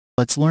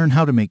Let's learn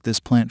how to make this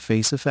plant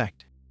face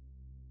effect.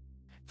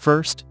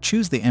 First,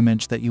 choose the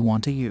image that you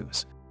want to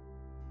use.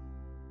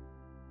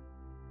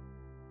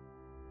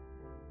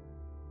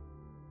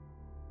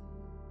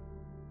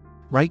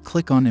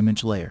 Right-click on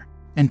Image Layer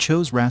and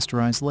choose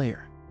Rasterize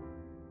Layer.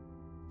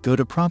 Go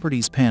to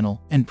Properties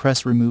panel and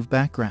press Remove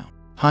Background.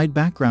 Hide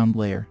background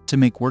layer to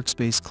make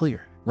workspace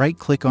clear.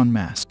 Right-click on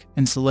Mask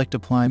and select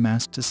Apply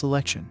Mask to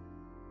Selection.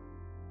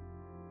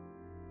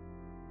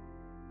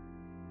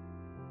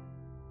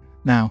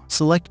 Now,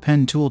 select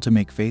Pen tool to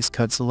make face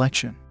cut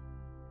selection.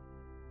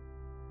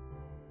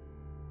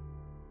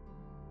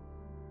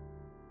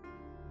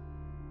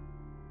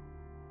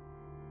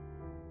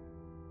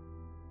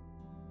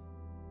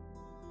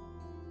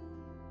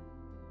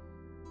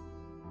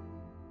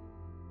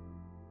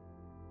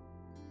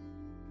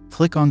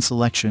 Click on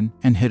Selection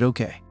and hit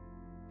OK.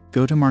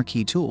 Go to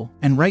Marquee tool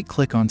and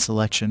right-click on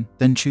Selection,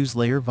 then choose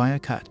Layer via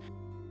Cut.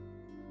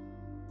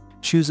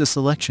 Choose a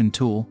selection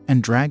tool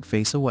and drag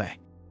face away.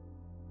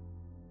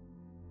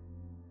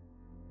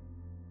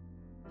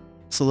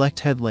 Select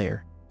Head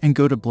Layer and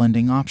go to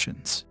Blending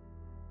Options.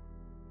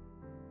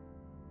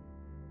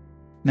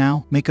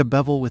 Now, make a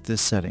bevel with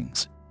this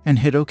settings and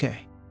hit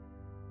OK.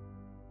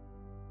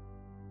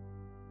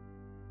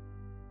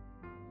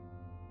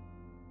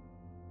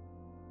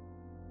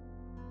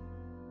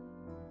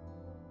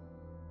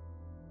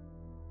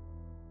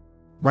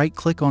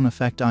 Right-click on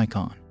Effect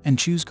icon and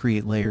choose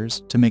Create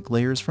Layers to make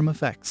layers from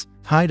effects.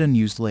 Hide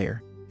unused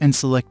layer and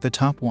select the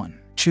top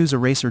one. Choose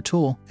Eraser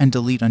tool and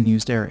delete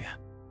unused area.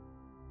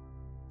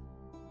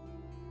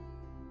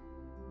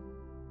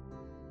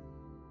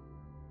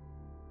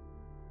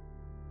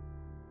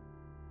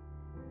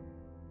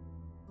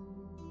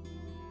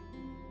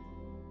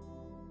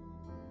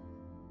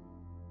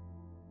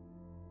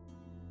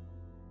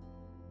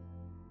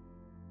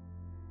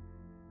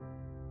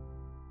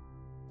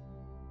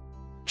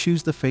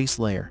 Choose the face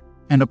layer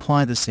and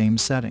apply the same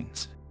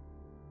settings.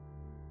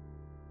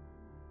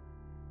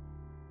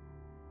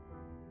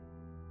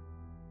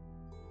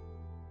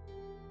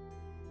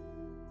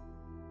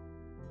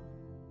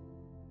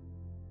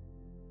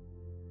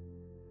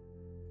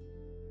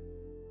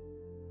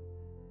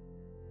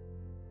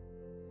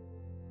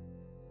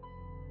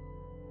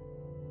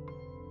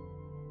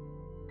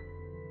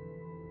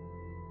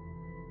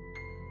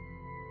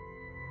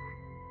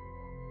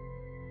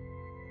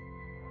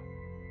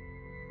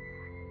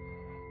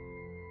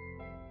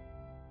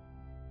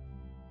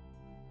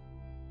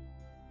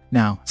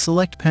 Now,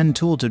 select Pen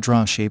tool to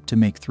draw a shape to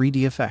make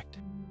 3D effect.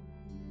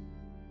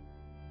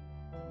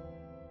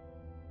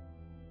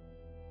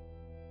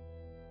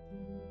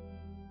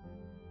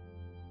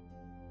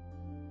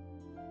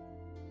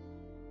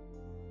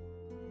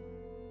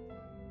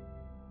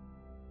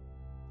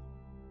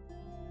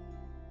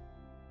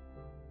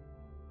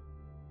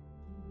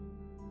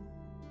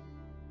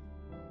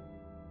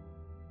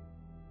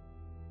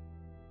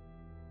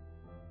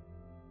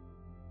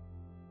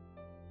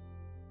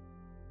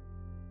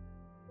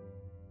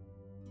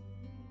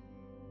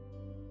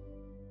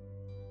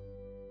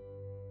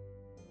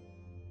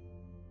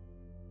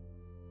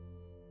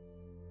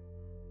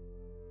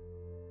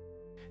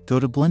 Go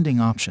to Blending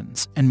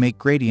Options and make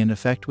gradient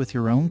effect with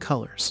your own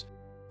colors.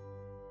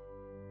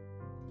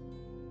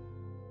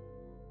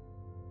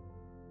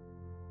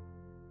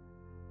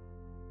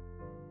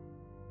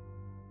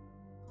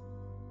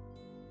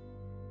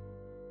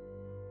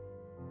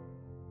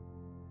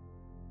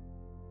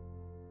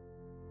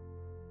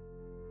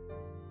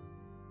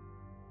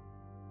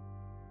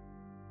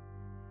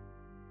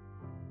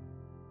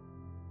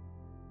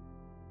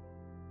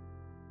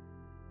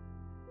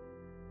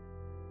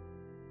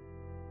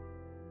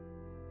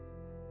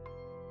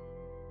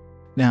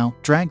 Now,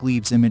 drag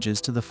Leaves images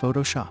to the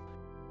Photoshop.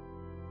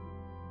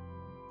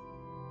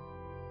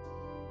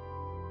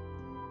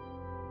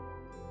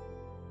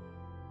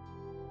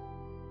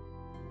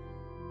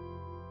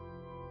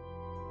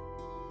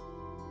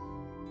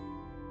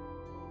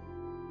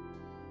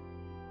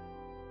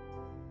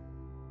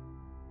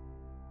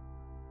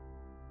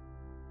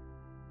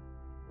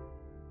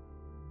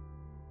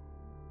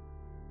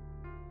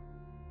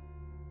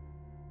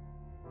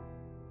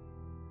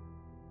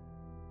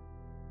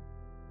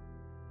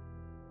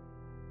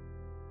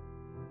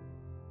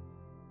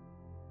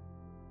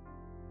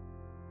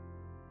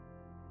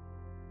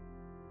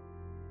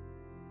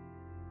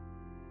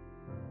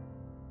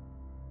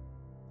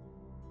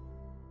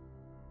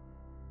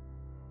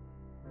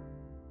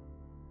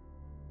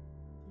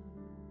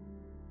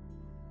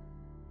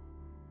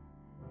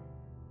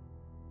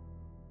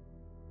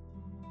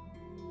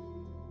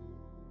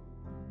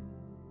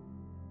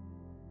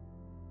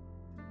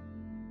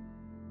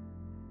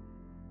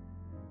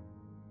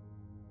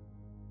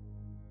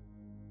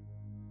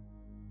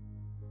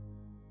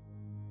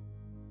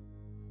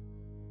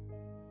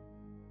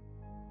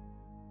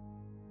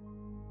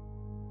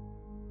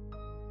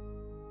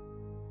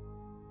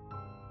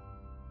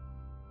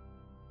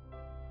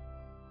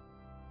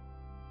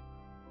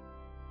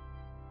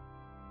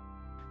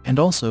 And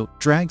also,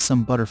 drag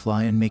some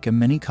butterfly and make a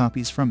many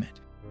copies from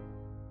it.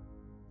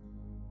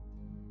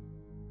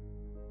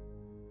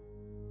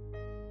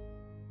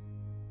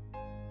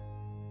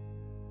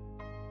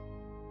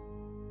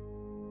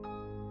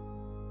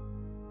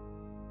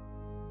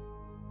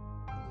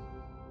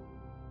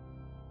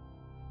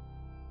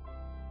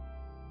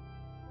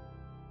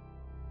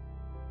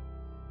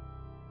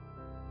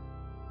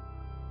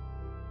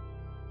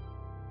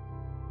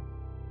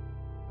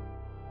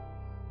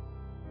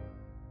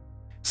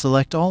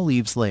 Select all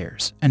leaves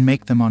layers and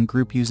make them on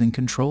group using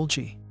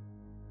Ctrl-G.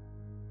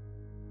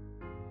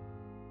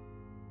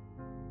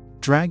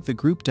 Drag the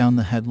group down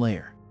the head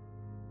layer.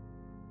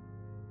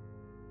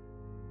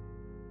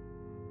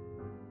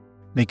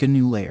 Make a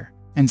new layer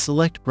and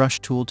select Brush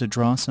tool to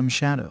draw some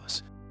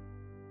shadows.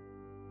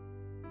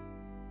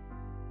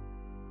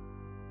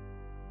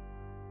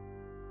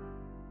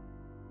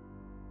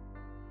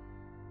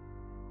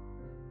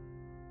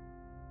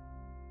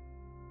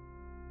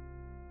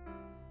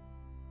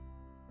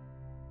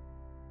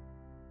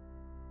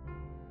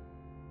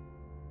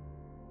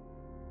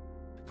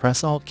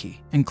 Press Alt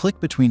key and click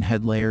between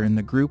head layer and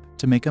the group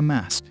to make a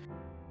mask.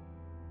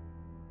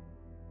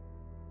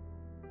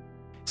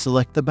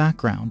 Select the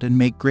background and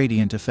make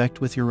gradient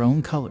effect with your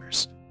own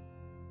colors.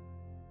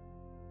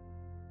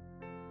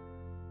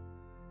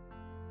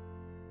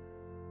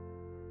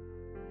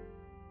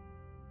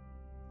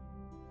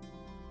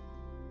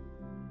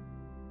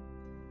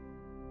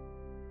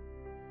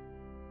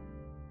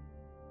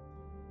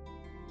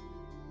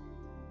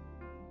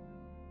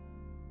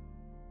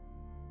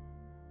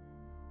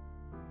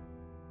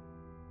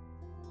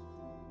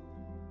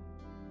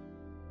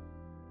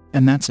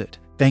 And that's it.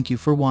 Thank you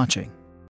for watching.